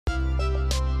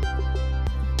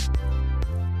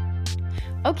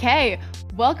Okay,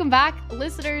 welcome back,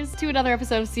 listeners, to another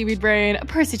episode of Seaweed Brain, a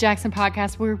Percy Jackson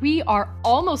podcast where we are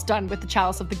almost done with the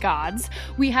Chalice of the Gods.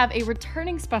 We have a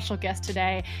returning special guest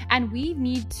today, and we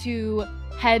need to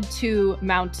head to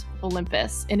Mount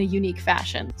Olympus in a unique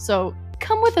fashion. So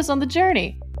come with us on the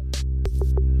journey.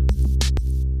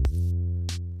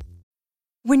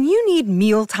 When you need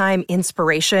mealtime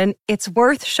inspiration, it's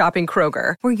worth shopping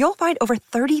Kroger, where you'll find over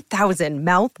 30,000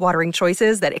 mouth-watering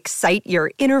choices that excite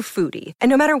your inner foodie. And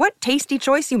no matter what tasty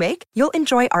choice you make, you'll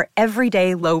enjoy our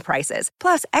everyday low prices,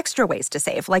 plus extra ways to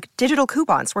save, like digital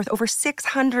coupons worth over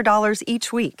 $600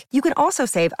 each week. You can also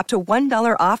save up to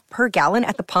 $1 off per gallon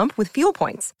at the pump with fuel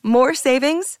points. More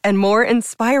savings and more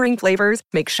inspiring flavors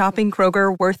make shopping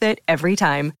Kroger worth it every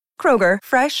time. Kroger,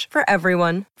 fresh for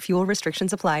everyone. Fuel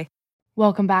restrictions apply.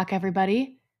 Welcome back,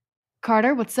 everybody.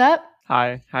 Carter, what's up?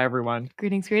 Hi everyone.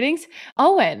 Greetings.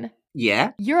 Owen.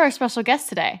 Yeah? You're our special guest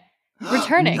today.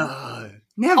 Returning. No,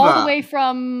 never. All the way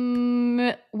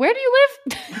from... Where do you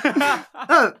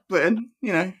live? Britain,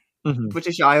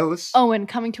 British Isles. Owen,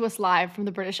 coming to us live from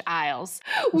the British Isles.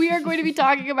 We are going to be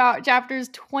talking about chapters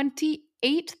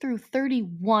 28 through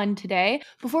 31 today.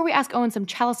 Before we ask Owen some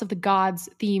Chalice of the Gods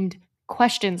themed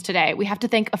questions today, we have to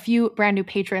thank a few brand new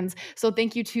patrons. So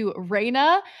thank you to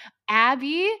Raina,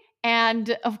 Abby,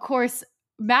 and of course,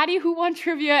 Maddie, who won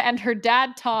trivia, and her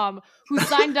dad, Tom, who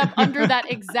signed up under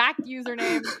that exact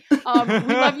username.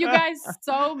 We love you guys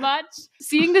so much.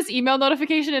 Seeing this email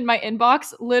notification in my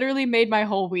inbox literally made my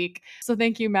whole week. So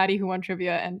thank you, Maddie, who won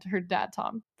trivia, and her dad,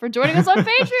 Tom, for joining us on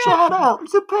Patreon. Shout out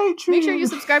to Patreon. Make sure you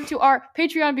subscribe to our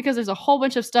Patreon because there's a whole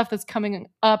bunch of stuff that's coming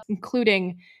up,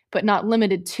 including, but not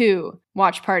limited to,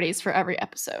 watch parties for every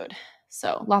episode.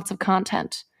 So lots of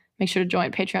content. Make sure to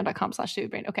join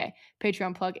patreon.com/seaweedbrain. Okay,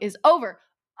 Patreon plug is over.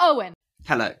 Owen.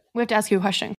 Hello. We have to ask you a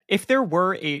question. If there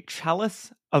were a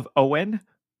Chalice of Owen,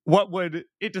 what would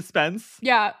it dispense?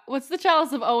 Yeah, what's the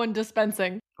Chalice of Owen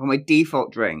dispensing? Well, my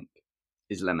default drink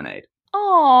is lemonade.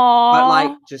 Aww.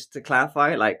 But, just to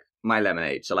clarify, my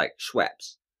lemonade, so,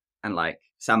 Schweppes and,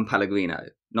 San Pellegrino,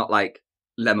 not,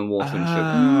 lemon water and sugar.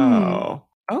 Oh.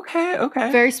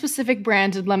 Okay. Very specific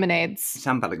branded lemonades.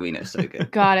 San Pellegrino is so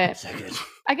good. Got it. So good.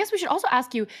 I guess we should also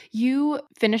ask you, you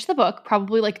finished the book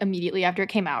probably immediately after it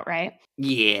came out, right?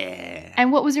 Yeah.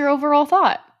 And what was your overall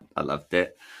thought? I loved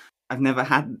it. I've never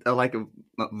had a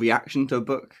reaction to a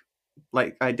book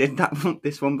like I did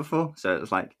this one before. So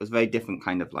it was very different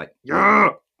kind of yeah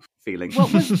feeling.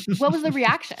 What was the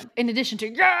reaction in addition to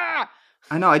yeah?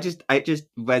 I know, it just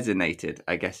resonated,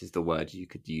 I guess is the word you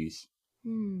could use.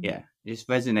 Yeah, it just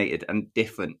resonated and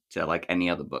different to any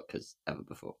other book as ever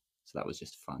before. So that was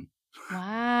just fun.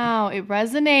 Wow, it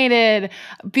resonated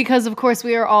because, of course,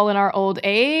 we are all in our old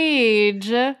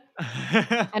age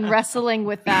and wrestling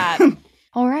with that.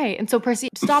 All right. And so Percy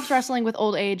stops wrestling with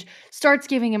old age, starts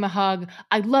giving him a hug.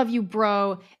 I love you,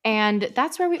 bro. And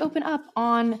that's where we open up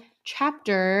on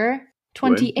chapter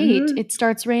 28. It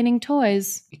starts raining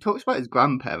toys. He talks about his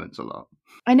grandparents a lot.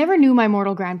 I never knew my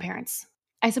mortal grandparents.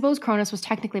 I suppose Cronus was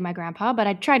technically my grandpa, but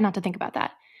I tried not to think about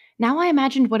that. Now I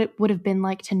imagined what it would have been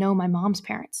like to know my mom's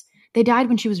parents. They died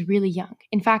when she was really young.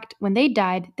 In fact, when they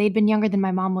died, they'd been younger than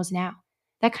my mom was now.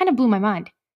 That kind of blew my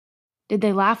mind. Did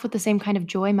they laugh with the same kind of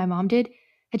joy my mom did?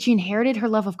 Had she inherited her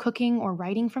love of cooking or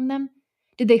writing from them?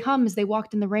 Did they hum as they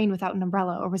walked in the rain without an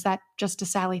umbrella, or was that just a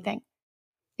Sally thing?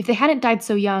 If they hadn't died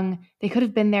so young, they could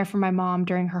have been there for my mom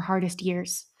during her hardest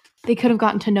years. They could have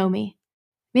gotten to know me.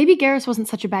 Maybe Garrus wasn't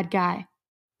such a bad guy,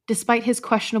 despite his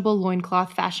questionable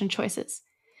loincloth fashion choices.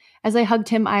 As I hugged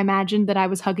him, I imagined that I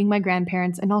was hugging my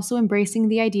grandparents and also embracing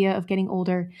the idea of getting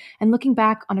older and looking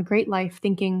back on a great life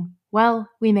thinking, well,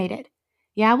 we made it.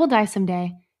 Yeah, we'll die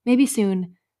someday, maybe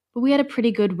soon, but we had a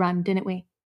pretty good run, didn't we?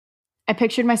 I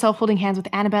pictured myself holding hands with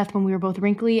Annabeth when we were both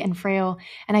wrinkly and frail,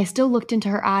 and I still looked into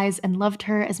her eyes and loved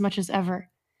her as much as ever.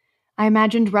 I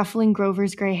imagined ruffling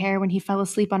Grover's gray hair when he fell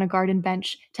asleep on a garden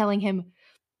bench, telling him,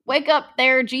 "Wake up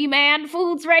there, G-Man,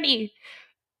 food's ready."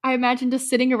 I imagined us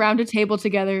sitting around a table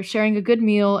together, sharing a good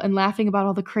meal and laughing about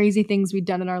all the crazy things we'd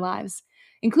done in our lives,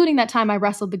 including that time I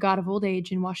wrestled the god of old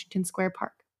age in Washington Square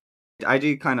Park. I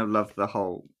do kind of love the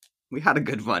whole, we had a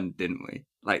good run, didn't we?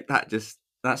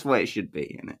 That's where it should be,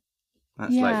 isn't it?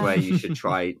 That's where you should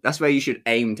try, that's where you should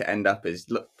aim to end up, is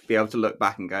be able to look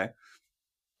back and go,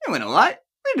 it went all right,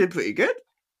 we did pretty good.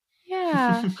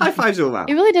 Yeah. High fives all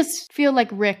around. It really does feel like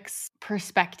Rick's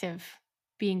perspective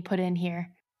being put in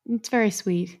here. It's very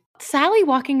sweet. Sally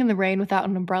walking in the rain without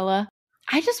an umbrella.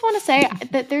 I just want to say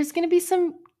that there's going to be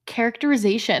some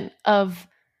characterization of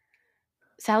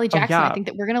Sally Jackson, I think,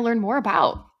 that we're going to learn more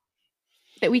about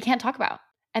that we can't talk about.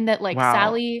 And that Wow.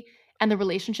 Sally and the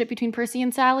relationship between Percy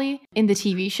and Sally in the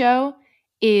TV show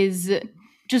is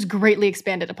just greatly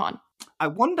expanded upon. I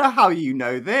wonder how you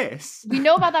know this. We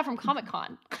know about that from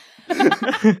Comic-Con.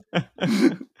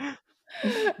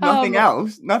 Nothing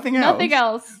else. Nothing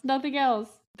else.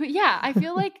 But yeah, I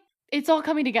feel like it's all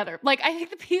coming together. Like, I think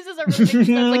the pieces are really making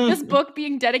sense. Like, this book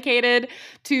being dedicated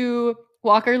to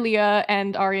Walker, Leah,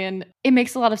 and Arian, it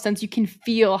makes a lot of sense. You can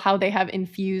feel how they have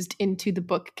infused into the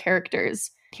book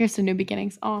characters. Here's some new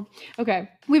beginnings. Oh, okay.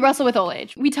 We wrestle with old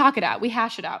age. We talk it out. We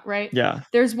hash it out, right? Yeah.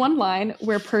 There's one line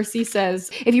where Percy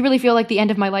says, if you really feel like the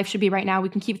end of my life should be right now, we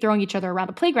can keep throwing each other around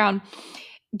the playground.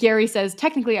 Gary says,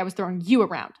 technically, I was throwing you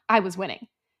around. I was winning.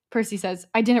 Percy says,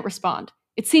 I didn't respond.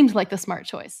 It seemed like the smart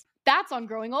choice. That's on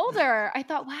growing older. I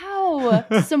thought, wow,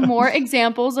 some more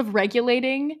examples of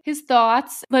regulating his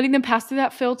thoughts, letting them pass through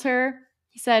that filter.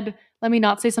 He said, let me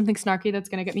not say something snarky that's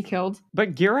going to get me killed.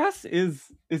 But Giras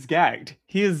is gagged.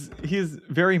 He is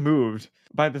very moved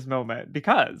by this moment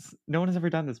because no one has ever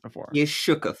done this before. He is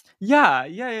shooketh.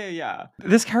 Yeah.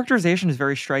 This characterization is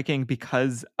very striking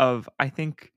because of, I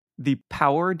think, the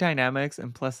power dynamics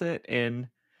implicit in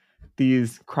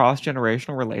these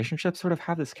cross-generational relationships sort of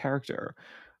have this character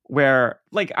where,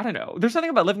 like, I don't know, there's something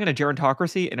about living in a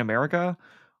gerontocracy in America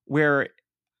where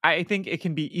I think it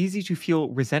can be easy to feel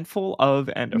resentful of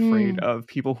and afraid of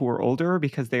people who are older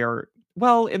because they are,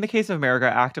 well, in the case of America,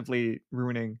 actively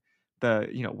ruining the,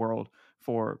 world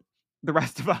for the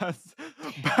rest of us.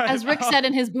 But, as Rick said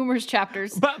in his Boomers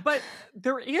chapters. But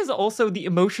there is also the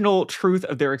emotional truth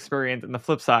of their experience and the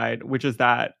flip side, which is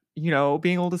that,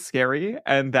 being old is scary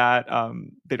and that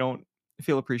they don't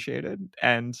feel appreciated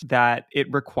and that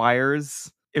it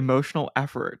requires emotional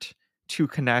effort to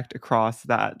connect across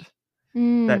that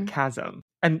chasm.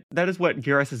 And that is what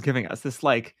Giras is giving us, this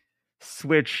like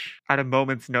switch at a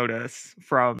moment's notice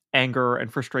from anger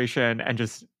and frustration and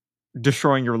just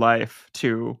destroying your life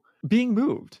to being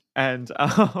moved and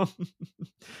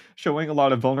showing a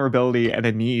lot of vulnerability and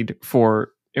a need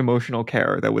for emotional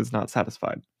care that was not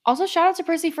satisfied. Also, shout out to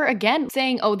Percy for, again,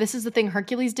 saying, oh, this is the thing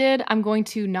Hercules did. I'm going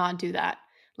to not do that.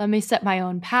 Let me set my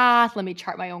own path. Let me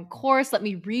chart my own course. Let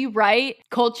me rewrite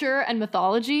culture and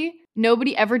mythology.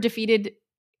 Nobody ever defeated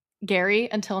Gary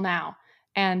until now.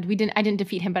 And I didn't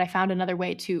defeat him, but I found another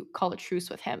way to call a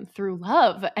truce with him through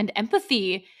love and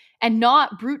empathy and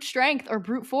not brute strength or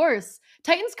brute force.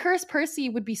 Titan's Curse Percy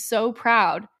would be so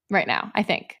proud right now, I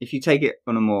think. If you take it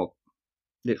on a more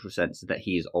literal sense that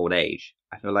he is old age,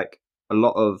 I feel like a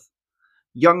lot of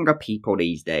younger people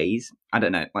these days, I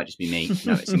don't know, it might just be me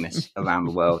noticing this around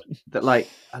the world, that like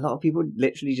a lot of people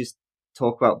literally just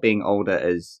talk about being older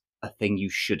as a thing you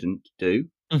shouldn't do.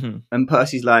 Mm-hmm. And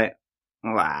Percy's like,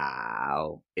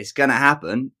 wow, it's gonna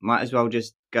happen. Might as well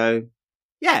just go,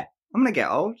 yeah, I'm gonna get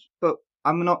old, but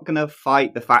I'm not gonna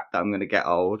fight the fact that I'm gonna get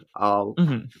old. I'll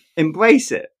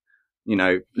embrace it.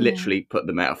 Literally put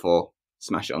the metaphor,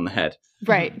 smash it on the head.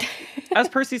 Right. As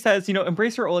Percy says,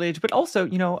 embrace your old age, but also,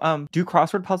 do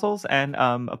crossword puzzles and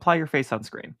apply your face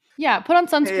sunscreen. Yeah, put on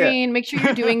sunscreen, make sure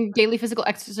you're doing daily physical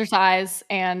exercise,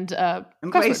 and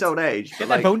embrace old age. Get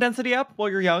that bone density up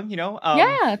while you're young,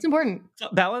 yeah, it's important.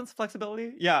 Balance,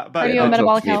 flexibility. Yeah, but don't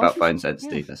talk to me about bone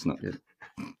density. That's not good.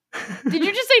 Did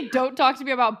you just say don't talk to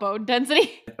me about bone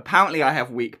density? Apparently I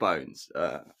have weak bones.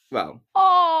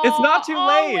 It's not too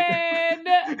late.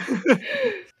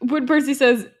 When Percy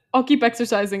says, I'll keep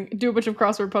exercising, do a bunch of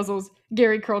crossword puzzles,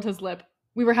 Gary curled his lip.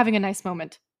 We were having a nice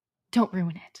moment. Don't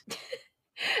ruin it.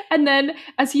 And then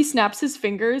as he snaps his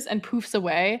fingers and poofs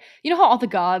away, you know how all the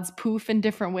gods poof in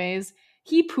different ways?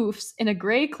 He poofs in a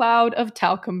gray cloud of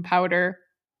talcum powder.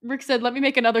 Rick said, let me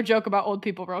make another joke about old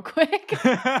people real quick.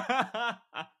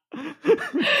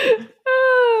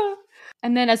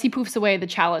 And then as he poofs away, the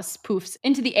chalice poofs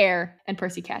into the air and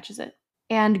Percy catches it.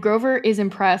 And Grover is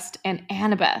impressed and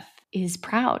Annabeth is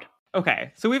proud.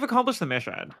 Okay, so we've accomplished the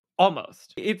mission.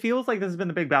 Almost. It feels like this has been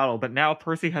the big battle, but now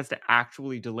Percy has to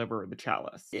actually deliver the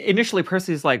chalice. Initially,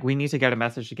 Percy's like, we need to get a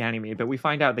message to Ganymede, but we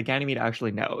find out that Ganymede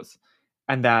actually knows,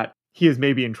 and that he is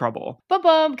maybe in trouble.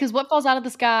 Bum, because what falls out of the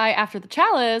sky after the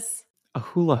chalice? A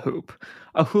hula hoop.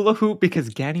 A hula hoop because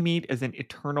Ganymede is an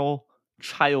eternal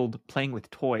child playing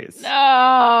with toys.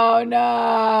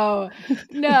 No.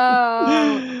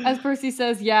 As Percy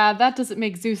says, yeah, that doesn't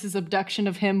make Zeus's abduction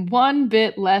of him one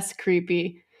bit less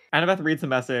creepy. Annabeth reads the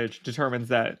message, determines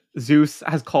that Zeus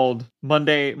has called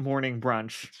Monday morning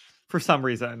brunch for some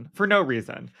reason, for no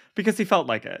reason, because he felt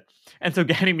like it. And so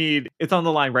Ganymede, it's on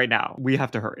the line right now. We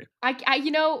have to hurry.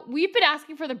 We've been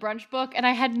asking for the brunch book, and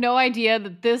I had no idea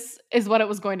that this is what it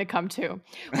was going to come to.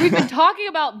 We've been talking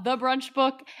about the brunch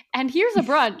book, and here's a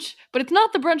brunch, but it's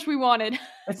not the brunch we wanted.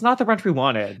 It's not the brunch we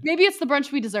wanted. Maybe it's the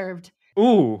brunch we deserved.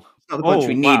 Ooh. It's not the bunch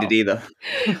we needed either.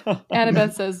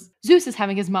 Annabeth says, Zeus is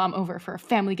having his mom over for a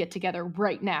family get-together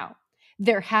right now.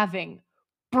 They're having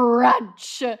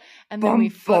brunch. And then we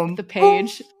flip the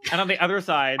page. And on the other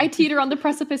side, I teeter on the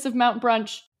precipice of Mount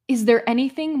Brunch. Is there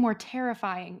anything more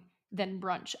terrifying than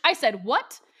brunch? I said,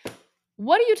 what?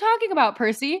 What are you talking about,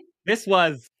 Percy? This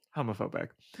was homophobic.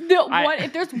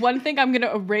 If there's one thing I'm going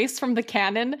to erase from the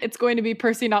canon, it's going to be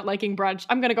Percy not liking brunch.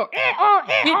 I'm going to go,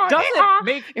 it doesn't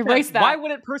make erase sense. that. Why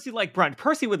wouldn't Percy like brunch?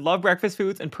 Percy would love breakfast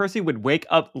foods, and Percy would wake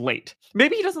up late.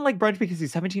 Maybe he doesn't like brunch because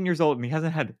he's 17 years old and he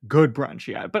hasn't had good brunch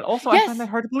yet. But also, I find that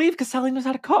hard to believe because Sally knows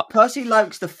how to cook. Percy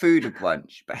likes the food of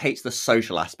brunch, but hates the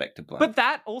social aspect of brunch. But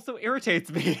that also irritates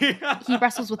me. He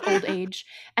wrestles with old age.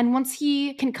 And once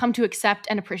he can come to accept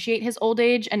and appreciate his old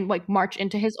age and like march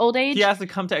into his old age, he has to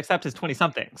come to accept his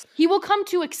 20-somethings. He will come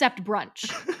to accept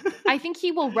brunch. I think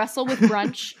he will wrestle with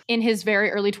brunch in his very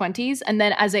early 20s. And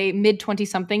then as a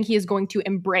mid-20-something, he is going to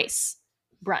embrace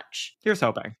brunch. Here's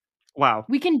hoping. Wow.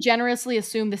 We can generously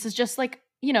assume this is just like,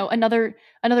 another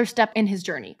step in his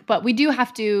journey. But we do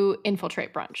have to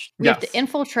infiltrate brunch. We have to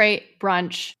infiltrate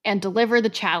brunch and deliver the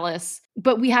chalice.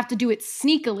 But we have to do it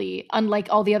sneakily, unlike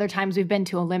all the other times we've been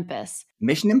to Olympus.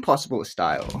 Mission Impossible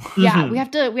style. Yeah, we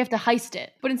have to heist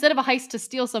it. But instead of a heist to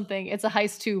steal something, it's a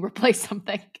heist to replace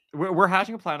something. We're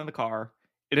hatching a plan in the car.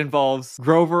 It involves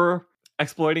Grover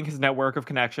exploiting his network of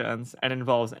connections, and it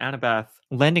involves Annabeth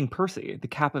lending Percy the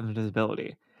cap of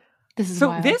invisibility. This is so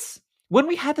wild. When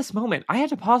we had this moment, I had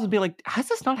to pause and be like, has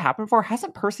this not happened before?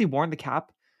 Hasn't Percy worn the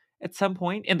cap at some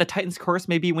point in the Titan's Curse,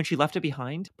 maybe when she left it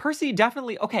behind? Percy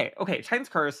definitely, okay, Titan's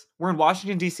Curse, we're in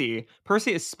Washington, D.C.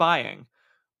 Percy is spying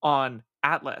on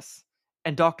Atlas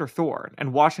and Dr. Thorne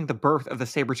and watching the birth of the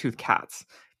saber-toothed cats.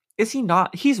 Is he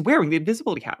not? He's wearing the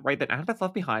invisibility hat, right? That Annabeth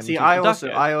left behind. See, I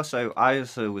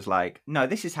also was like, no,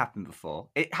 this has happened before.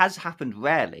 It has happened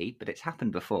rarely, but it's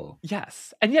happened before.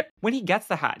 Yes. And yet, when he gets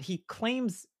the hat, he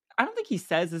claims, I don't think he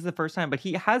says this is the first time, but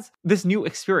he has this new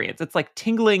experience. It's like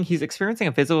tingling. He's experiencing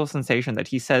a physical sensation that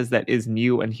he says that is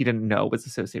new and he didn't know was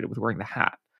associated with wearing the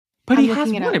hat. But he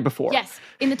has worn it before. Yes.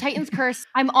 In the Titan's Curse,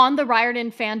 I'm on the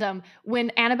Riordan fandom. When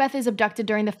Annabeth is abducted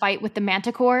during the fight with the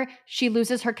Manticore, she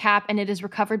loses her cap and it is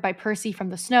recovered by Percy from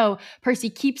the snow. Percy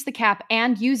keeps the cap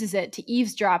and uses it to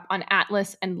eavesdrop on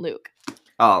Atlas and Luke.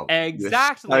 Oh,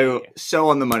 exactly. So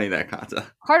on the money there, Carter.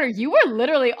 Carter, you were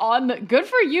literally good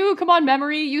for you. Come on,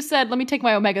 memory. You said, let me take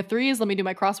my omega-3s. Let me do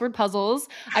my crossword puzzles.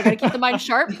 I got to keep the mind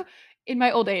sharp in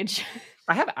my old age.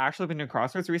 I have actually been doing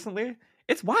crosswords recently.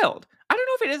 It's wild. I don't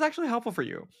know if it is actually helpful for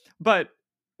you, but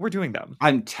we're doing them.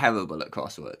 I'm terrible at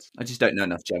crosswords. I just don't know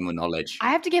enough general knowledge.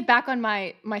 I have to get back on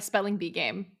my spelling bee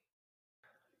game.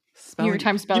 New York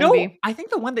Times spelling bee. I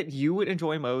think the one that you would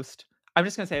enjoy most, I'm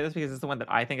just going to say this because it's the one that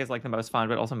I think is like the most fun,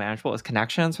 but also manageable, is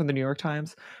Connections from the New York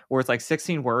Times, where it's like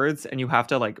 16 words and you have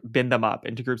to like bin them up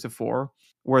into groups of 4,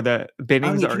 where the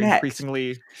binnings are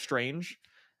increasingly strange.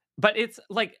 But it's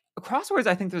like crosswords,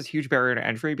 I think there's a huge barrier to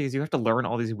entry because you have to learn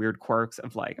all these weird quirks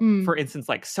of like, for instance,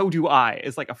 like, so do I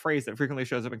is like a phrase that frequently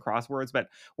shows up in crosswords. But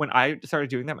when I started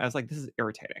doing them, I was like, this is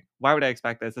irritating. Why would I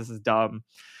expect this? This is dumb.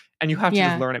 And you have to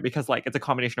just learn it because like it's a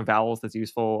combination of vowels that's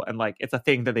useful. And like it's a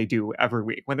thing that they do every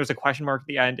week. When there's a question mark at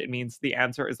the end, it means the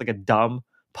answer is like a dumb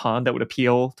pun that would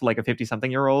appeal to like a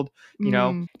 50-something-year-old, you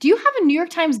know? Do you have a New York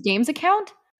Times Games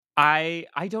account? I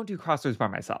don't do crosswords by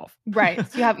myself. Right.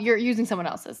 So you're using someone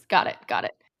else's. Got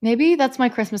it. Maybe that's my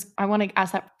Christmas. I want to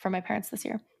ask that from my parents this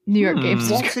year. New York Games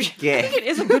subscription. I think it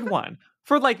is a good one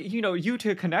for like, you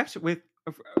to connect with,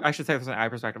 I should say from an eye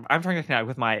perspective, I'm trying to connect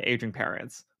with my aging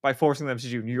parents by forcing them to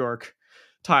do New York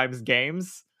Times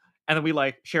games. And then we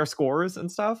like share scores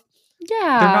and stuff.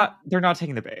 Yeah. They're not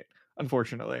taking the bait.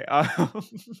 Unfortunately,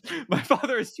 my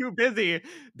father is too busy.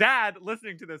 Dad,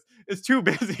 listening to this, is too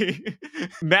busy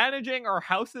managing our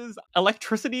house's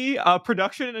electricity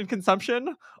production and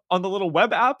consumption on the little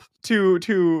web app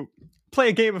to play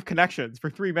a game of Connections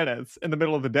for 3 minutes in the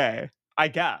middle of the day. I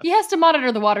guess he has to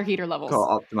monitor the water heater levels.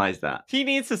 Got to optimize that. He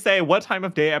needs to say what time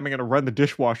of day am I going to run the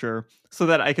dishwasher so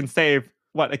that I can save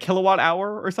a kilowatt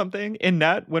hour or something in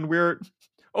net when we're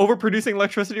overproducing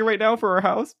electricity right now for our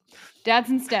house. Dad's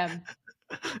in STEM.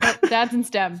 Dad's in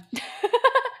STEM.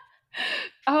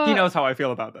 He knows how I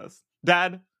feel about this.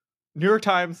 Dad, New York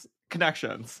Times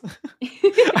Connections.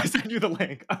 I sent you the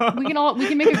link. we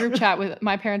can make a group chat with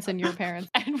my parents and your parents,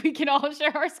 and we can all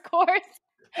share our scores.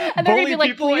 And they're going to be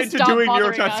like, people please into stop doing New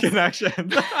York bothering Times us.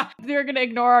 connections. They're going to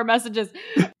ignore our messages.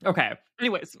 Okay.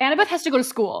 Anyways, Annabeth has to go to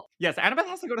school. yes, Annabeth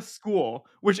has to go to school,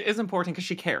 which is important because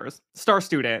she cares. Star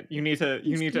student, you need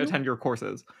to attend your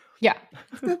courses. Yeah.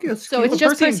 So So it's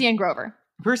just Percy and Grover.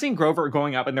 Percy and Grover are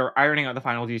going up and they're ironing out the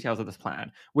final details of this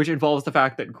plan, which involves the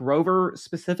fact that Grover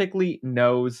specifically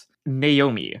knows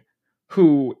Naomi,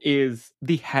 who is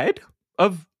the head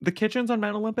of the kitchens on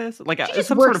Mount Olympus, like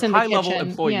some sort of high-level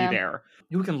employee there,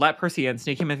 who can let Percy in,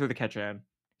 sneak him in through the kitchen.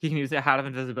 He can use the hat of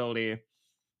invisibility.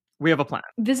 We have a plan.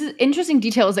 This is interesting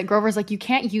detail is that Grover's like, you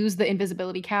can't use the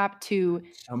invisibility cap to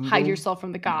hide yourself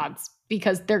from the gods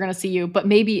because they're going to see you, but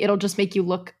maybe it'll just make you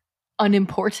look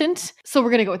unimportant. So we're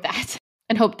going to go with that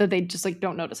and hope that they just like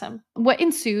don't notice him. What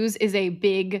ensues is a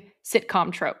big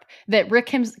sitcom trope that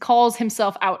Rick calls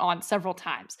himself out on several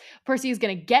times. Percy is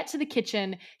going to get to the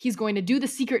kitchen. He's going to do the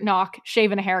secret knock,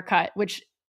 shave and a haircut, which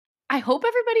I hope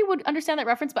everybody would understand that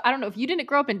reference, but I don't know. If you didn't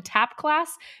grow up in tap class,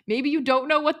 maybe you don't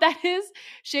know what that is.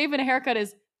 Shave and a haircut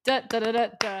is da da da da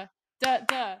da da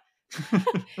da.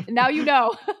 Now you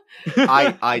know.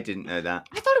 I didn't know that.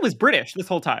 I thought it was British this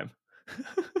whole time.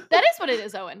 That is what it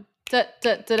is, Owen. Da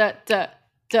da da da da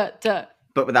da da.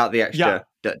 But without the extra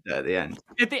da da at the end.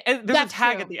 There's That's a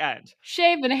tag true. at the end.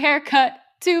 Shave and a haircut,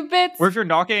 2 bits. Where if you're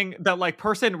knocking, that like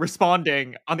person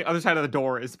responding on the other side of the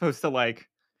door is supposed to like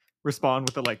respond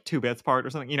with the like 2 bits part or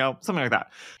something, something like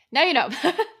that. Now you know.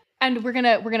 And we're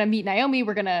gonna meet Naomi.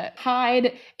 We're gonna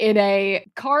hide in a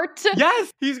cart.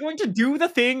 Yes, he's going to do the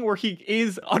thing where he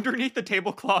is underneath the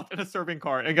tablecloth in a serving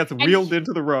cart and gets wheeled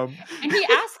into the room. And he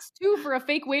asks too for a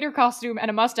fake waiter costume and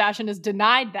a mustache and is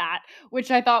denied that, which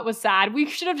I thought was sad. We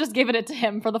should have just given it to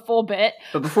him for the full bit.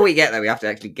 But before we get there, we have to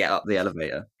actually get up the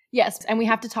elevator. Yes, and we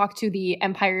have to talk to the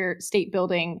Empire State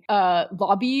Building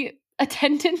lobby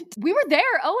attendant. We were there,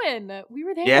 Owen. We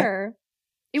were there. Yeah.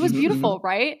 It was beautiful,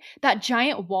 right? That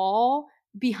giant wall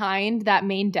behind that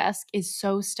main desk is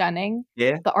so stunning.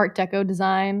 Yeah. The Art Deco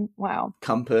design. Wow.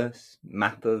 Compass,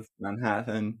 map of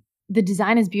Manhattan. The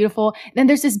design is beautiful. Then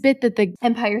there's this bit that the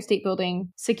Empire State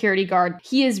Building security guard,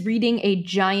 he is reading a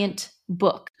giant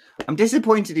book. I'm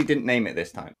disappointed he didn't name it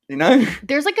this time,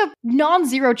 There's like a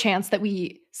non-zero chance that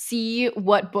we see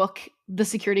what book the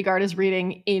security guard is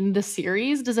reading in the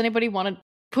series. Does anybody want to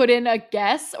put in a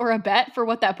guess or a bet for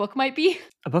what that book might be?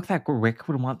 A book that Rick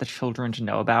would want the children to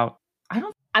know about? I'm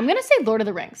going to say Lord of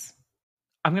the Rings.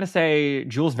 I'm going to say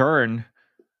Jules Verne,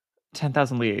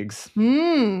 10,000 Leagues. What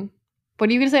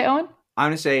are you going to say, Owen? I'm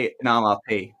going to say an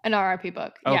RRP. An RRP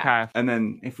book. Okay. Yeah. And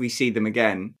then if we see them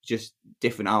again, just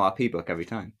different RRP book every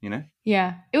time,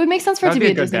 Yeah. It would make sense for it to be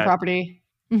a Disney property.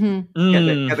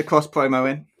 Mm-hmm. Get the cross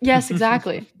promo in. Yes,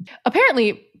 exactly.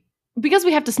 Apparently, because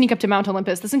we have to sneak up to Mount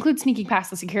Olympus, this includes sneaking past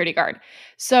the security guard.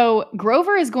 So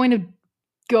Grover is going to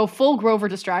go full Grover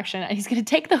distraction, and he's going to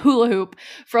take the hula hoop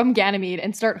from Ganymede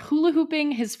and start hula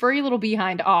hooping his furry little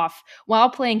behind off while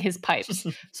playing his pipes,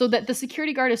 so that the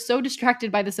security guard is so distracted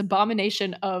by this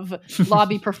abomination of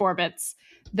lobby performance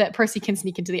that Percy can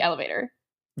sneak into the elevator.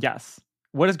 Yes.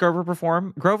 What does Grover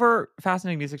perform? Grover,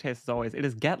 fascinating music taste as always. It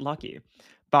is Get Lucky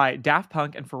by Daft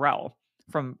Punk and Pharrell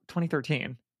from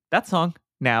 2013. That song,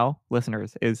 now,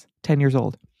 listeners, is 10 years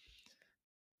old.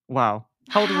 Wow.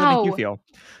 How old does it make you feel?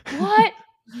 What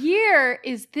year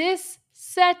is this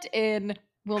set in?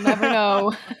 We'll never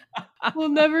know. We'll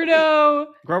never know.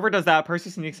 Grover does that. Percy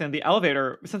sneaks in. The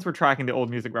elevator, since we're tracking the old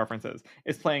music references,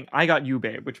 is playing I Got You,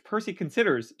 Babe, which Percy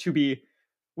considers to be,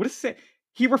 what does it say?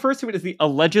 He refers to it as the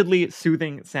allegedly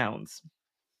soothing sounds.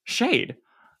 Shade.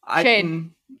 I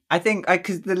think,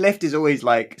 because the lift is always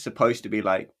like supposed to be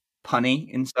like punny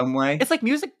in some way. It's like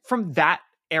music from that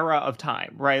era of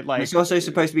time, right? Like it's also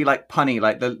supposed to be like punny,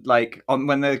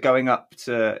 when they're going up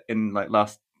to in like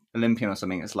Last Olympian or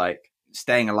something. It's like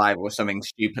Staying Alive or something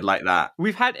stupid like that.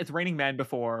 We've had It's Raining Men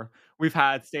before. We've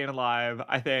had Staying Alive,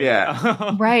 I think.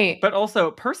 Yeah, right. But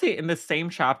also Percy in this same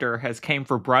chapter has came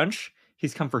for brunch.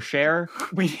 He's come for share.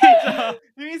 He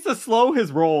needs to slow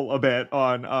his roll a bit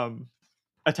on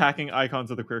attacking icons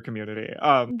of the queer community.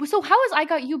 So how is I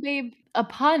Got You, Babe a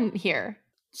pun here?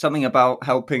 Something about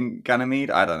helping Ganymede?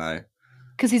 I don't know.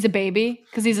 Because he's a baby?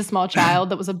 Because he's a small child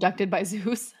that was abducted by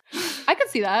Zeus? I could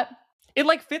see that. It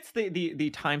like fits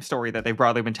the time story that they've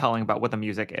broadly been telling about what the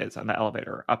music is on the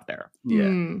elevator up there.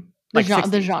 Yeah.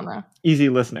 The genre. Easy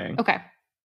listening. Okay.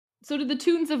 So to the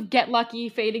tunes of Get Lucky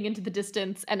fading into the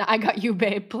distance and I Got You,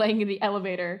 Babe playing in the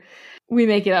elevator, we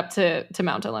make it up to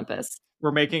Mount Olympus.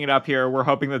 We're making it up here. We're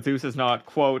hoping that Zeus is not,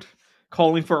 quote,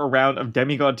 calling for a round of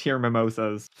demigod tier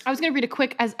mimosas. I was going to read a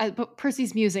quick as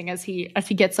Percy's musing as he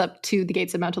gets up to the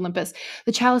gates of Mount Olympus.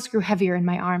 The chalice grew heavier in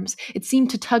my arms. It seemed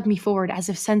to tug me forward as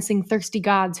if sensing thirsty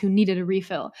gods who needed a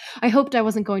refill. I hoped I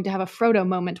wasn't going to have a Frodo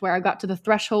moment where I got to the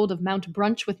threshold of Mount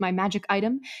BRUNCH with my magic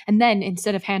item, and then,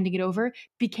 instead of handing it over,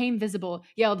 became visible,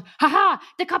 yelled, "Ha ha!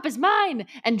 The cup is mine!"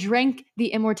 and drank the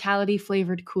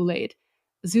immortality-flavored Kool-Aid.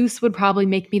 Zeus would probably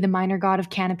make me the minor god of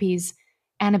canopies.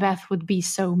 Annabeth would be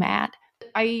so mad.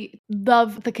 I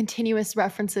love the continuous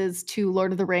references to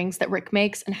Lord of the Rings that Rick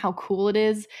makes and how cool it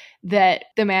is that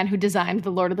the man who designed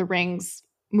the Lord of the Rings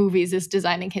movies is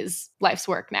designing his life's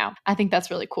work now. I think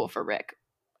that's really cool for Rick.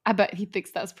 I bet he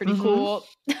thinks that's pretty cool.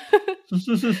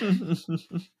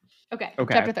 Okay,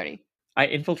 chapter 30. I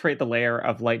infiltrate the lair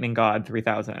of Lightning God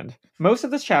 3000. Most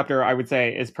of this chapter, I would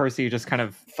say, is Percy just kind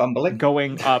of fumbling,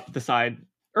 going up the side.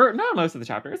 Or not most of the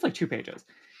chapter. It's like 2 pages.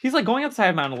 He's like going outside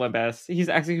of Mount Olympus. He's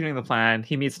executing the plan.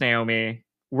 He meets Naomi.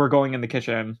 We're going in the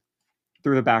kitchen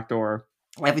through the back door.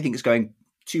 Everything is going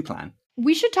to plan.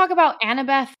 We should talk about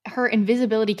Annabeth, her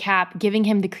invisibility cap, giving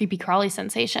him the creepy crawly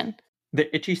sensation.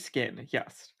 The itchy skin,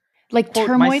 yes. Like Quote,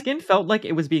 turmoil. My skin felt like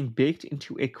it was being baked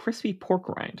into a crispy pork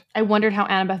rind. I wondered how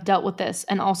Annabeth dealt with this,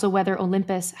 and also whether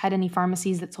Olympus had any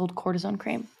pharmacies that sold cortisone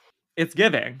cream. It's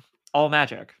giving. All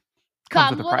magic.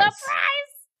 Comes with a price.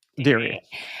 Deary.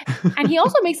 And he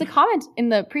also makes a comment in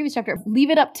the previous chapter, leave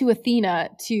it up to Athena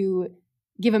to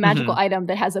give a magical item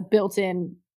that has a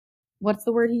built-in, what's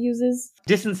the word he uses?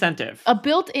 Disincentive. A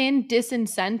built-in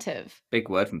disincentive. Big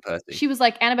word from Percy. She was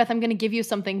like, Annabeth, I'm going to give you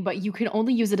something, but you can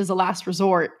only use it as a last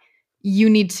resort. You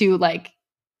need to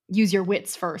use your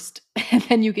wits first, and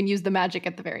then you can use the magic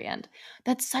at the very end.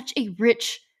 That's such a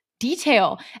rich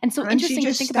detail. And so interesting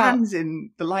to think about. She just stands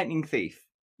in the Lightning Thief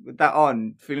with that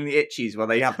on, feeling the itchies while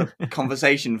they have the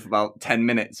conversation for about 10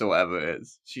 minutes or whatever it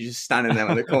is. She's just standing there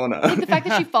in the corner. Like the fact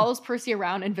that she follows Percy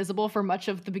around invisible for much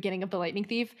of the beginning of the Lightning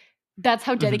Thief, that's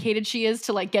how dedicated she is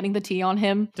to getting the tea on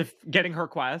him. To getting her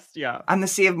quest, yeah. And the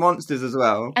Sea of Monsters as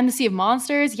well. And the Sea of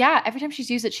Monsters, yeah. Every time she's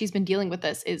used it, she's been dealing with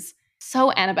this is so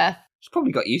Annabeth. She's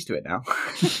probably got used to it now.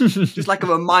 Just like a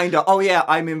reminder, oh yeah,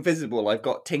 I'm invisible, I've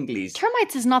got tinglies.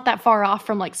 Termites is not that far off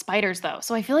from spiders though,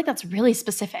 so I feel like that's really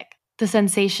specific. The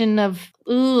sensation of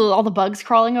all the bugs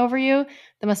crawling over you,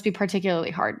 that must be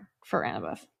particularly hard for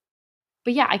Annabeth.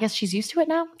 But yeah, I guess she's used to it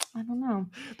now. I don't know.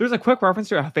 There's a quick reference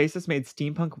to a Hephaestus-made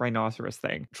steampunk rhinoceros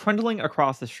thing trundling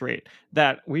across the street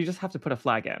that we just have to put a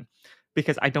flag in.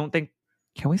 Because I don't think...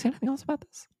 Can we say anything else about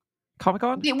this?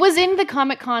 Comic-Con? It was in the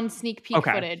Comic-Con sneak peek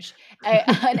footage.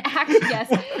 Yes,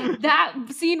 that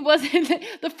scene was in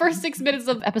the first 6 minutes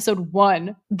of episode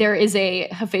 1. There is a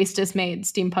Hephaestus-made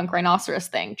steampunk rhinoceros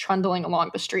thing trundling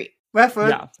along the street. Wherefore?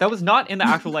 Yeah, that was not in the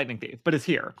actual Lightning Thief, but it's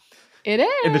here. It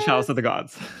is. In the Chalice of the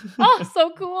Gods. Oh,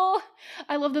 so cool.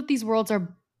 I love that these worlds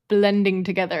are blending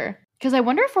together. Because I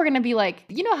wonder if we're going to be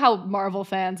you know how Marvel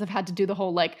fans have had to do the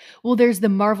whole well, there's the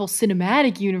Marvel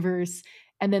Cinematic Universe,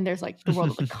 and then there's the world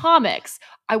of the comics.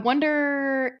 I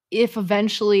wonder if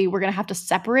eventually we're going to have to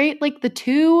separate the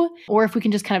two, or if we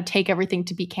can just kind of take everything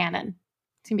to be canon.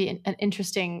 It's going to be an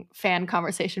interesting fan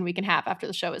conversation we can have after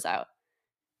the show is out.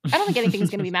 I don't think anything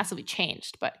is going to be massively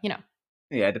changed, but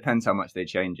Yeah, it depends how much they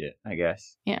change it, I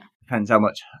guess. Yeah. Depends how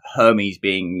much Hermes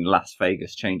being Las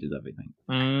Vegas changes everything.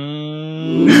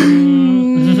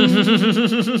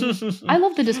 I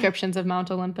love the descriptions of Mount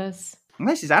Olympus. And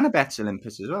this is Annabeth's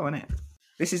Olympus as well, isn't it?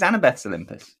 This is Annabeth's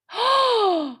Olympus.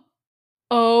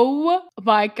 Oh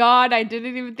my god, I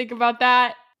didn't even think about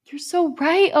that. You're so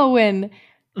right, Owen.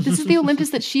 This is the Olympus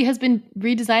that she has been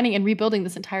redesigning and rebuilding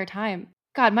this entire time.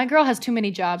 God, my girl has too many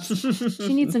jobs.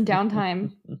 She needs some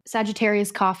downtime.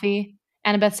 Sagittarius coffee.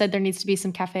 Annabeth said there needs to be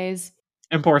some cafes.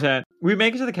 Important. We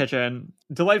make it to the kitchen.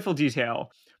 Delightful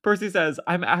detail. Percy says,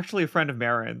 I'm actually a friend of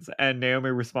Marin's. And Naomi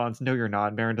responds, no, you're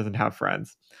not. Marin doesn't have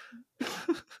friends.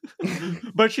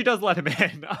 But she does let him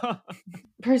in.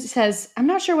 Percy says, I'm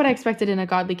not sure what I expected in a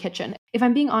godly kitchen. If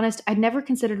I'm being honest, I'd never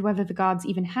considered whether the gods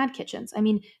even had kitchens. I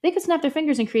mean, they could snap their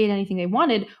fingers and create anything they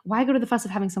wanted. Why go to the fuss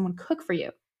of having someone cook for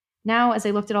you? Now, as I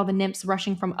looked at all the nymphs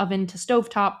rushing from oven to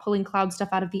stovetop, pulling cloud stuff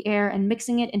out of the air and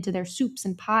mixing it into their soups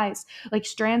and pies like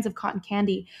strands of cotton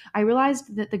candy, I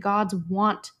realized that the gods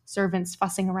want servants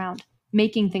fussing around,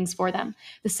 making things for them,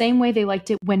 the same way they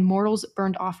liked it when mortals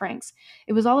burned offerings.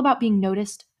 It was all about being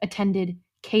noticed, attended,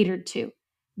 catered to.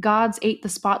 Gods ate the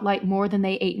spotlight more than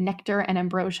they ate nectar and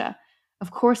ambrosia. Of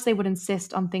course, they would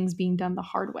insist on things being done the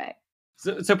hard way.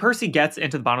 So Percy gets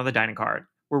into the bottom of the dining cart.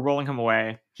 We're rolling him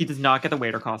away. He does not get the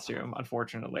waiter costume,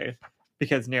 unfortunately,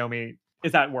 because Naomi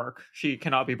is at work. She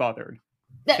cannot be bothered.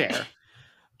 Fair.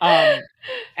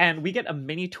 And we get a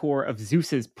mini tour of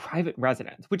Zeus's private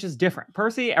residence, which is different.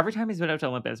 Percy, every time he's been up to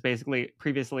Olympus, basically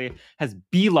previously has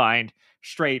beelined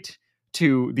straight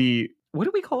to the, what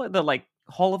do we call it? The like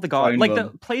Hall of the Gods, like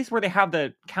the place where they have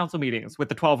the council meetings with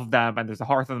the 12 of them, and there's a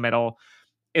hearth in the middle.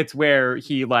 It's where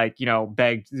he like,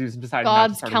 begged Zeus and decided not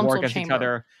to start a war against each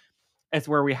other. It's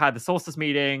where we had the solstice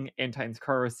meeting in Titan's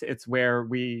Curse. It's where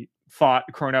we fought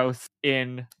Kronos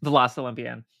in The Last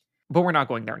Olympian. But we're not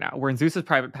going there now. We're in Zeus's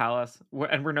private palace,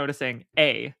 and we're noticing,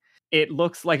 it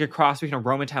looks like a cross between a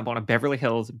Roman temple and a Beverly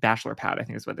Hills bachelor pad, I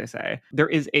think is what they say. There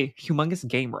is a humongous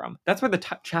game room. That's where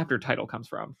the chapter title comes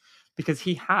from, because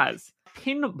he has a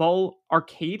pinball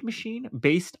arcade machine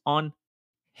based on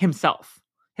himself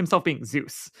being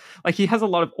Zeus. Like, he has a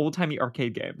lot of old-timey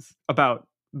arcade games about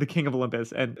the King of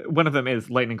Olympus, and one of them is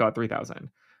Lightning God 3000,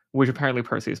 which apparently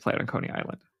Percy has played on Coney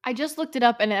Island. I just looked it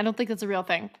up, and I don't think that's a real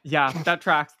thing. Yeah, that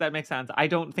tracks. That makes sense. I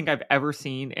don't think I've ever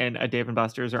seen in a Dave &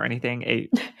 Buster's or anything a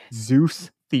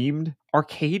Zeus-themed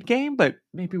arcade game, but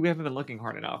maybe we haven't been looking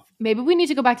hard enough. Maybe we need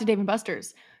to go back to Dave &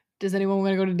 Buster's. Does anyone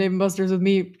want to go to Dave & Buster's with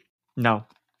me? No.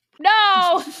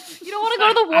 No! You don't want to go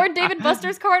to the Ward Dave &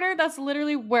 Buster's, Carter? That's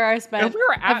literally where I spent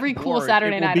every cool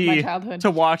Saturday night of my childhood. To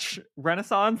watch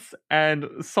Renaissance and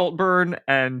Saltburn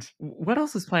and what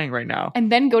else is playing right now?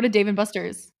 And then go to Dave &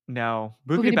 Buster's. No.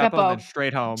 Boogity Beppo and then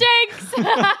straight home. Jinx!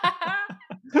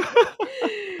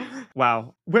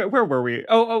 Wow. Where were we?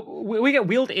 We get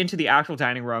wheeled into the actual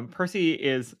dining room. Percy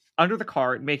is under the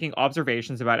cart making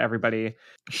observations about everybody,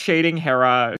 shading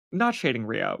Hera, not shading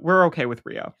Rhea. We're okay with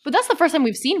Rhea. But that's the first time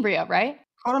we've seen Rhea, right?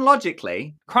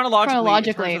 Chronologically. In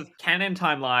terms of canon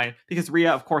timeline, because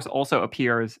Rhea, of course, also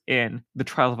appears in the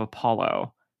Trial of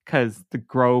Apollo, because the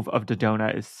Grove of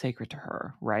Dodona is sacred to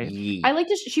her, right? Yeah. I like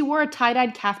that she wore a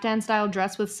tie-dyed caftan-style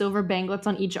dress with silver banglets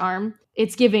on each arm.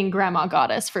 It's giving grandma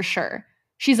goddess for sure.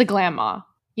 She's a glamma,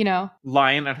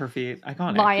 Lion at her feet.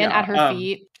 Iconic. Lion at her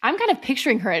feet. I'm kind of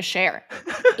picturing her as Cher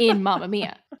in Mamma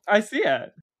Mia. I see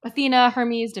it. Athena,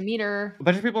 Hermes, Demeter. A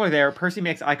bunch of people are there. Percy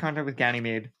makes eye contact with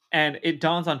Ganymede. And it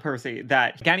dawns on Percy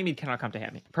that Ganymede cannot come to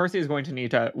him. Percy is going to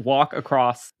need to walk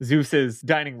across Zeus's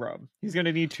dining room. He's going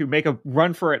to need to make a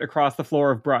run for it across the floor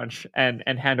of brunch and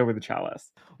hand over the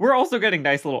chalice. We're also getting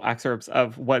nice little excerpts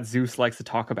of what Zeus likes to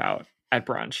talk about at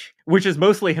brunch, which is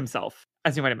mostly himself,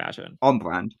 as you might imagine. On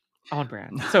brand.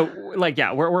 So,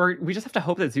 we just have to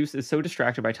hope that Zeus is so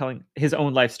distracted by telling his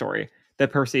own life story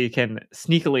that Percy can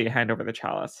sneakily hand over the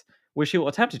chalice, which he will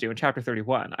attempt to do in chapter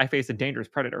 31. I face a dangerous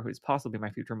predator who is possibly my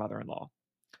future mother-in-law.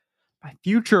 My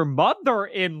future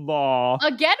mother-in-law!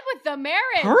 Again with the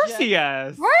marriage!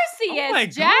 Perseus! Oh my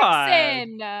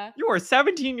Jackson! God. You are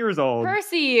 17 years old.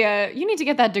 Percy, you need to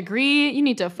get that degree. You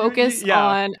need to focus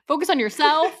on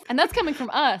yourself. And that's coming from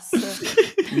us.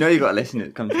 You got to listen.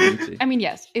 It comes from you too. I mean,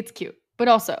 yes, it's cute. But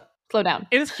also, slow down.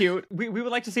 It is cute. We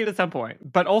would like to see it at some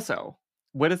point. But also,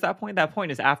 what is that point? That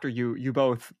point is after you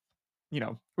both... we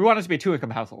want it to be a two-income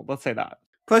household. Let's say that.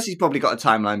 Percy's probably got a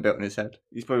timeline built in his head.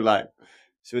 He's probably like,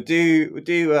 so we'll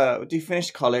do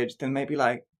finish college, then maybe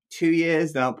like 2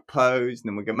 years, then I'll propose, and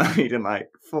then we'll get married in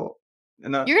like 4. You're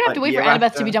gonna have to wait for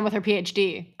Annabeth to be done with her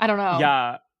PhD. I don't know.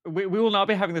 Yeah, we will not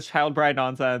be having this child bride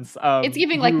nonsense. It's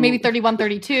giving like maybe 31,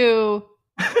 32.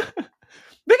 They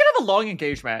can have a long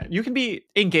engagement. You can be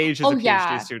engaged as a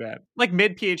PhD student, like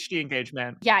mid-PhD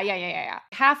engagement. Yeah.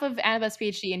 Half of Annabeth's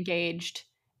PhD engaged.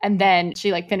 And then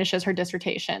she finishes her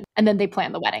dissertation and then they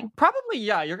plan the wedding. Probably,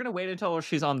 yeah. You're going to wait until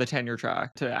she's on the tenure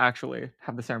track to actually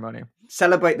have the ceremony.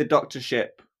 Celebrate the doctorship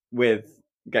with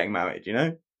getting married, Yeah,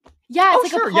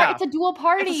 it's it's a dual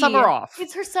party. It's a summer off.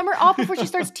 It's her summer off before she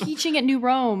starts teaching at New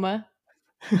Rome.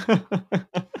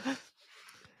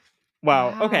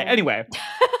 Wow. Okay, anyway.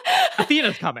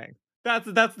 Athena's coming. That's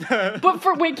the...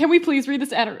 But can we please read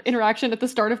this interaction at the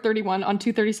start of 31 on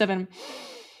 237?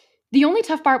 The only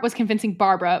tough part was convincing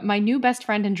Barbara, my new best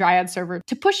friend and Dryad server,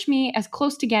 to push me as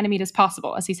close to Ganymede as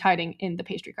possible as he's hiding in the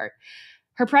pastry cart.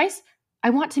 Her price? I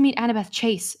want to meet Annabeth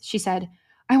Chase, she said.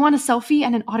 I want a selfie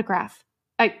and an autograph.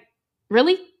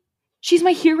 Really? She's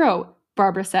my hero,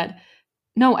 Barbara said.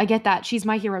 No, I get that. She's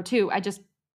my hero too. I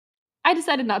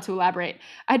decided not to elaborate.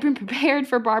 I'd been prepared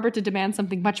for Barbara to demand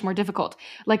something much more difficult,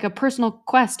 like a personal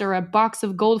quest or a box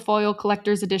of gold foil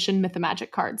collector's edition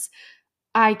Mythomagic cards.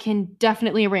 I can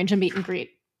definitely arrange a meet and greet.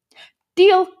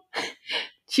 Deal,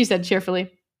 she said cheerfully.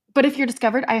 But if you're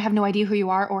discovered, I have no idea who you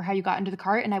are or how you got into the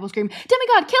cart, and I will scream,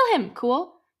 Demigod, kill him!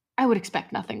 Cool? I would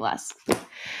expect nothing less.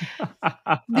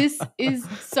 This is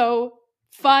so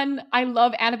fun. I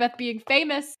love Annabeth being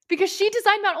famous because she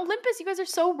designed Mount Olympus. You guys are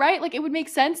so right. It would make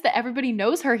sense that everybody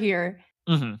knows her here.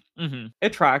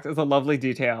 It tracks. It's a lovely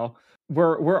detail.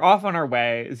 we're off on our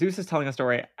way. Zeus is telling a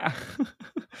story.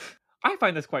 I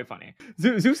find this quite funny.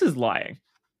 Zeus is lying.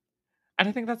 And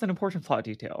I think that's an important plot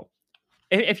detail.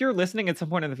 If you're listening at some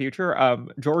point in the future,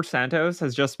 George Santos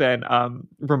has just been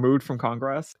removed from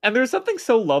Congress. And there's something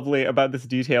so lovely about this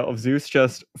detail of Zeus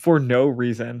just, for no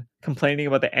reason, complaining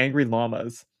about the angry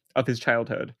llamas of his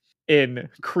childhood in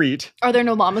Crete. Are there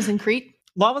no llamas in Crete?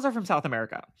 Llamas are from South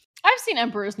America. I've seen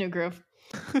Emperor's New Groove.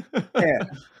 Yeah.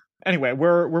 Anyway,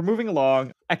 we're moving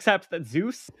along, except that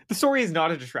Zeus, the story is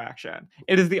not a distraction.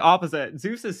 It is the opposite.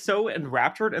 Zeus is so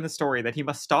enraptured in the story that he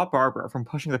must stop Barbara from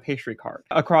pushing the pastry cart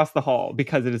across the hall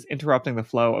because it is interrupting the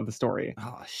flow of the story.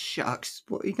 Oh, shucks.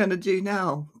 What are you going to do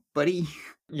now, buddy?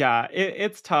 Yeah,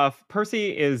 it's tough.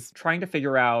 Percy is trying to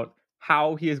figure out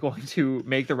how he is going to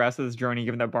make the rest of this journey,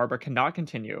 given that Barbara cannot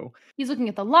continue. He's looking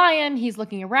at the lion, he's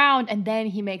looking around, and then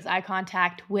he makes eye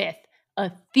contact with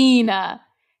Athena.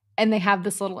 And they have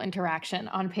this little interaction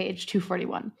on page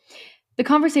 241. The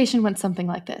conversation went something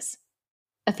like this.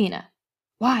 Athena.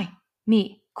 Why?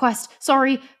 Me. Quest.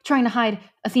 Sorry. Trying to hide.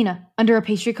 Athena. Under a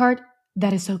pastry cart?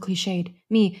 That is so cliched.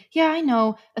 Me. Yeah, I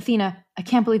know. Athena. I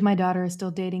can't believe my daughter is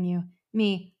still dating you.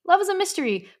 Me. Love is a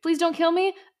mystery. Please don't kill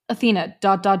me. Athena. ...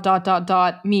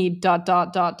 Me. ...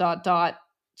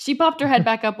 She popped her head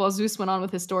back up while Zeus went on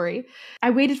with his story.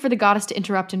 I waited for the goddess to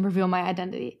interrupt and reveal my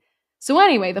identity. So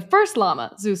anyway, the first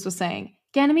llama, Zeus was saying.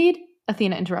 Ganymede?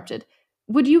 Athena interrupted.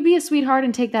 Would you be a sweetheart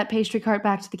and take that pastry cart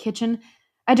back to the kitchen?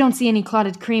 I don't see any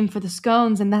clotted cream for the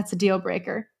scones, and that's a deal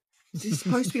breaker. Is this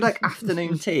supposed to be like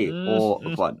afternoon tea or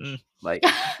brunch? Like,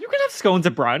 you can have scones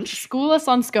at brunch. School us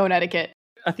on scone etiquette.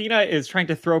 Athena is trying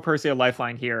to throw Percy a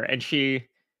lifeline here, and she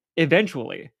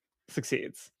eventually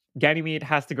succeeds. Ganymede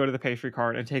has to go to the pastry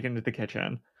cart and take him to the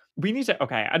kitchen. We need to,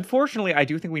 okay, unfortunately, I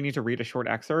do think we need to read a short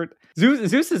excerpt.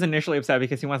 Zeus is initially upset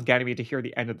because he wants Ganymede to hear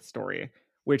the end of the story,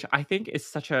 which I think is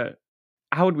such a,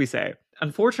 how would we say,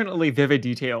 unfortunately vivid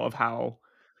detail of how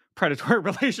predatory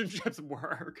relationships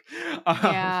work.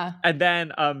 Yeah. And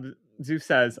then Zeus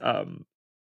says,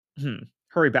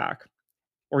 hurry back.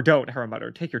 Or don't, Hera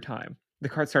muttered, take your time. The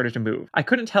cart started to move. I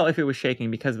couldn't tell if it was shaking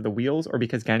because of the wheels or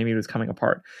because Ganymede was coming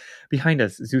apart. Behind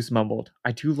us, Zeus mumbled,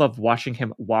 I do love watching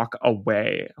him walk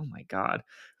away. Oh my god.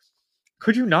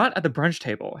 Could you not at the brunch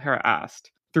table? Hera asked,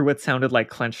 through what sounded like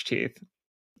clenched teeth.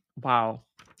 Wow.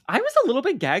 I was a little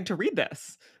bit gagged to read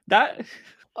this. There's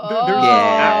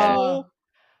actual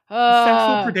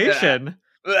sexual predation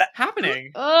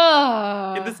happening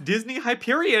in this Disney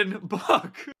Hyperion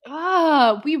book.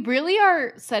 We really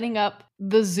are setting up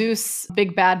the Zeus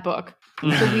big bad book.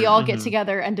 So we all get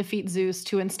together and defeat Zeus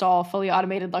to install fully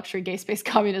automated luxury gay space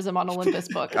communism on Olympus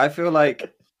book. I feel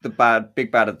like the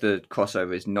big bad of the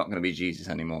crossover is not going to be Jesus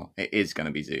anymore. It is going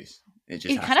to be Zeus.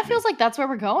 It kind of feels like that's where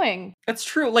we're going. That's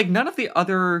true. Like none of the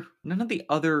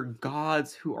other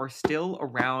gods who are still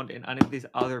around in any of these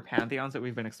other pantheons that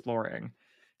we've been exploring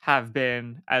have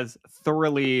been as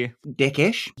thoroughly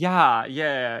dickish.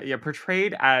 Yeah,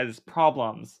 portrayed as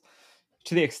problems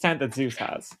to the extent that Zeus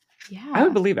has. Yeah. I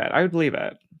would believe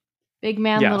it. Big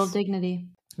man, little dignity.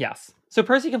 Yes. So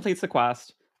Percy completes the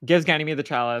quest, gives Ganymede the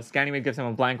chalice. Ganymede gives him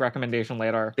a blank recommendation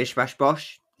later. Bish bash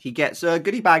bosh. He gets a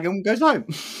goodie bag and goes home.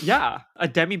 Yeah, a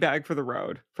demi bag for the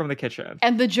road from the kitchen.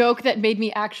 And the joke that made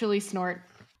me actually snort.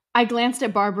 I glanced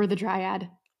at Barbara the Dryad.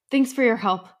 Thanks for your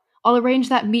help. I'll arrange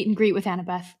that meet and greet with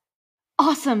Annabeth.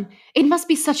 Awesome. It must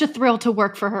be such a thrill to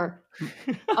work for her.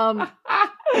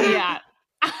 Yeah.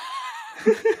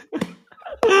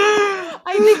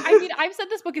 I mean, I've said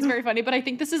this book is very funny, but I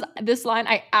think this line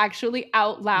I actually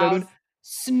out loud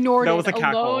snorted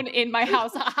alone in my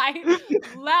house. I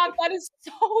laughed. That is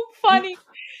so funny.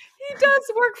 He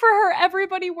does work for her.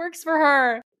 Everybody works for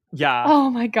her. Yeah. Oh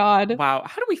my god. Wow.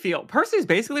 How do we feel? Percy's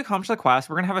basically accomplished the quest.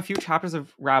 We're going to have a few chapters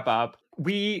of wrap up.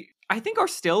 I think are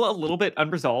still a little bit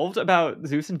unresolved about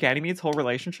Zeus and Ganymede's whole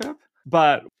relationship,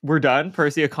 but we're done.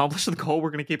 Percy accomplished the goal.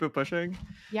 We're going to keep it pushing.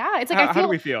 Yeah. It's like, how do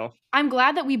we feel? I'm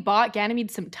glad that we bought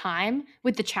Ganymede some time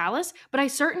with the chalice, but I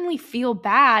certainly feel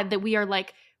bad that we are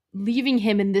like leaving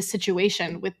him in this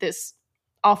situation with this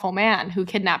awful man who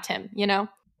kidnapped him, you know?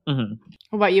 Mm-hmm.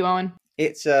 What about you, Owen?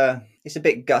 It's a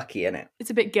bit gucky, isn't it? It's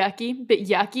a bit gucky, a bit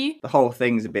yucky. The whole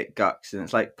thing's a bit gucks, and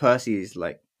it's like Percy's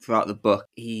like throughout the book,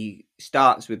 he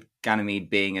starts with Ganymede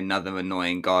being another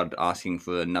annoying god asking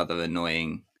for another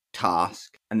annoying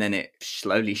task, and then it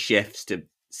slowly shifts to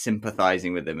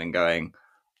sympathizing with him and going,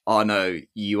 oh no,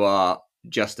 you are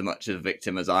just as much of a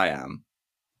victim as I am.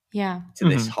 Yeah. To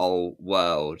this whole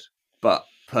world. But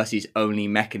Percy's only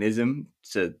mechanism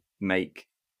to make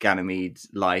Ganymede's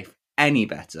life any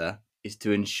better is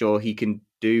to ensure he can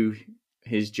do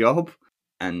his job.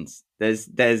 And there's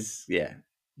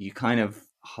you kind of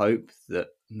hope that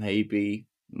maybe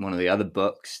one of the other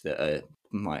books that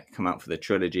might come out for the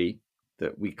trilogy,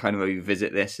 that we kind of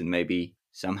revisit this and maybe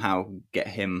somehow get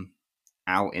him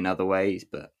out in other ways.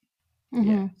 But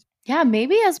yeah,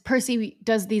 maybe as Percy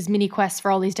does these mini quests for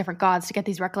all these different gods to get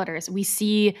these rec letters, we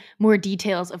see more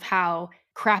details of how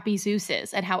crappy Zeus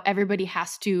is and how everybody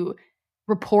has to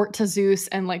report to Zeus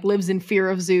and like lives in fear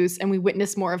of Zeus, and we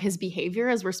witness more of his behavior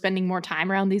as we're spending more time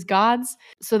around these gods,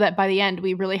 so that by the end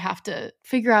we really have to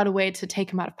figure out a way to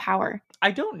take him out of power.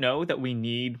 I don't know that we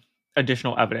need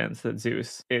additional evidence that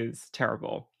Zeus is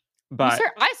terrible, but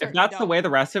if that's the way the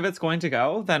rest of it's going to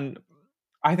go, then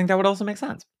I think that would also make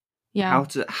sense. Yeah.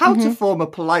 How to form a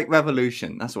polite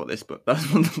revolution. That's what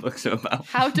the books are about.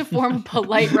 How to form a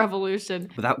polite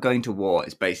revolution. Without going to war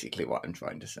is basically what I'm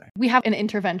trying to say. We have an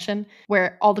intervention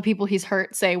where all the people he's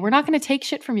hurt say, we're not going to take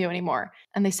shit from you anymore.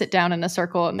 And they sit down in a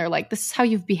circle and they're like, this is how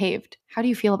you've behaved. How do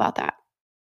you feel about that?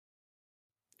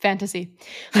 Fantasy.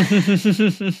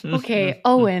 Okay,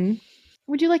 Owen,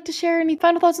 would you like to share any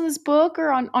final thoughts on this book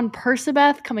or on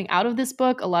Percabeth coming out of this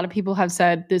book? A lot of people have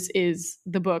said this is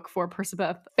the book for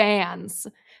Percabeth fans.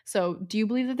 So do you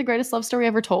believe that the greatest love story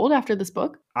ever told after this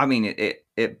book? I mean,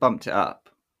 it bumped it up.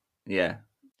 Yeah.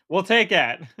 We'll take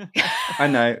it. I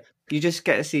know. You just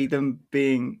get to see them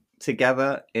being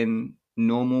together in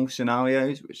normal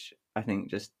scenarios, which I think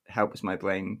just helps my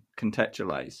brain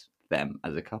contextualize them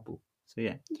as a couple. So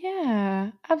yeah.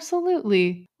 Yeah,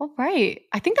 absolutely. All right.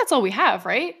 I think that's all we have,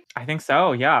 right? I think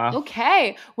so, yeah.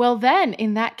 Okay. Well then,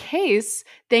 in that case,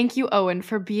 thank you, Owen,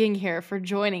 for being here, for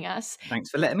joining us. Thanks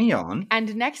for letting me on.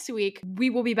 And next week, we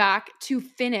will be back to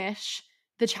finish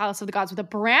the Chalice of the Gods with a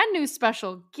brand new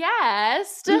special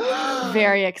guest.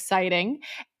 Very exciting.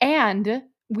 And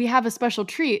we have a special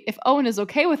treat. If Owen is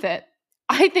okay with it,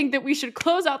 I think that we should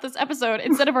close out this episode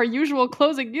instead of our usual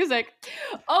closing music.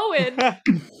 Owen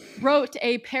wrote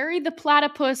a Perry the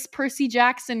Platypus, Percy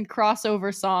Jackson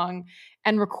crossover song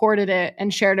and recorded it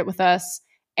and shared it with us.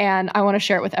 And I want to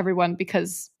share it with everyone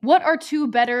because what are two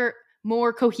better,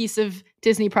 more cohesive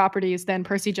Disney properties than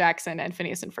Percy Jackson and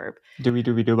Phineas and Ferb?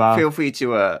 Doobie-doobie-doo-bah. Feel free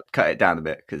to cut it down a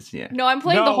bit because, yeah. No, I'm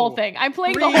playing the whole thing. I'm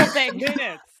playing the whole thing.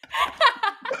 Minutes.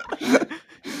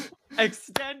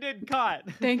 Extended cut.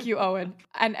 Thank you, Owen.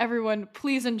 And everyone,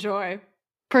 please enjoy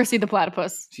Percy the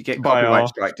Platypus. If you get copyright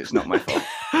striked, it's not my fault.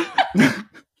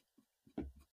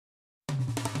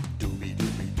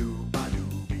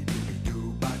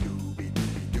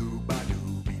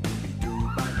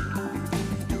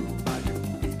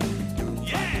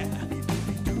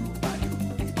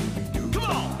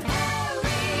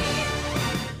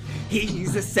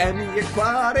 He's a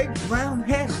semi-aquatic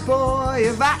brown-haired boy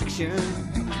of action.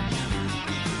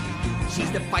 She's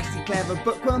the feisty, clever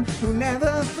bookworm who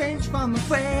never flinch from a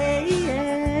fray.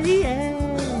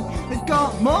 They've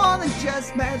got more than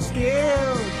just mad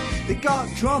skills. They've got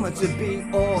trauma to be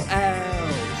all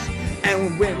else.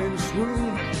 And when women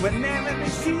swoon whenever they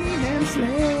see them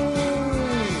slay.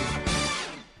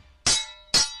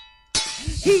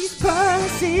 He's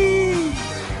Percy,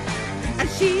 and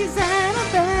she's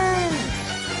Annabelle.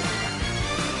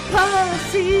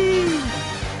 Percy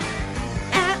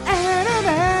and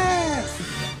Annabelle.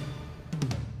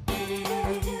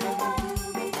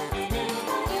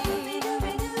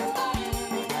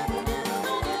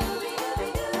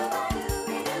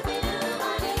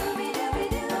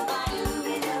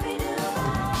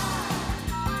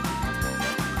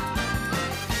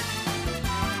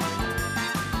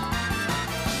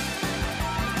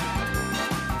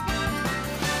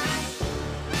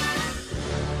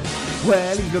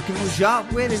 Well, he's looking real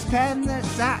sharp with his pen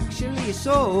that's actually a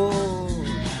sword.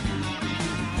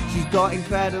 She's got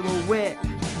incredible wit,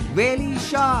 really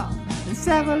sharp, and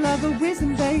several other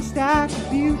wisdom-based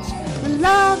attributes. The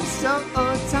love is so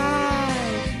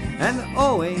tight, and they're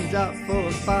always up for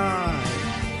a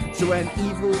fight. So when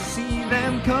evil see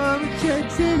them come, it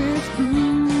checks in its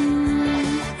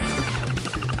boots.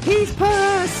 He's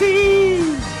Percy,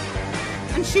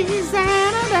 and she's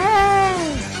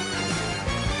Annabelle.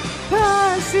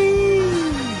 Percy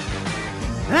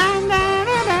and Annabelle.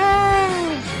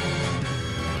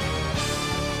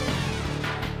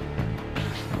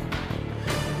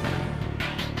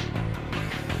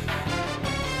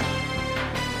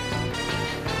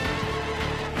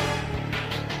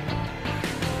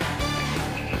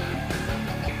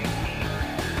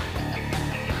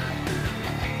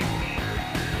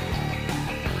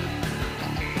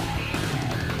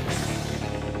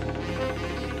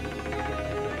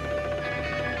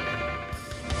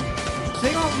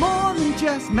 They got more than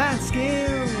just mad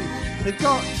skills. They've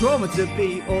got trauma to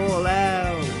be all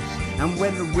else. And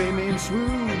when the women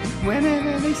swoon,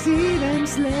 whenever they see them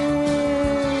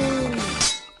slay.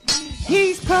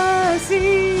 He's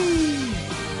Percy,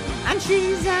 and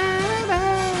she's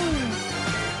Annabelle.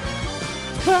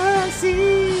 Percy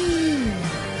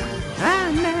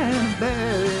and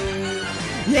Annabelle.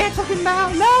 They're talking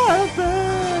about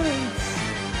lovebirds.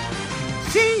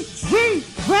 See, we,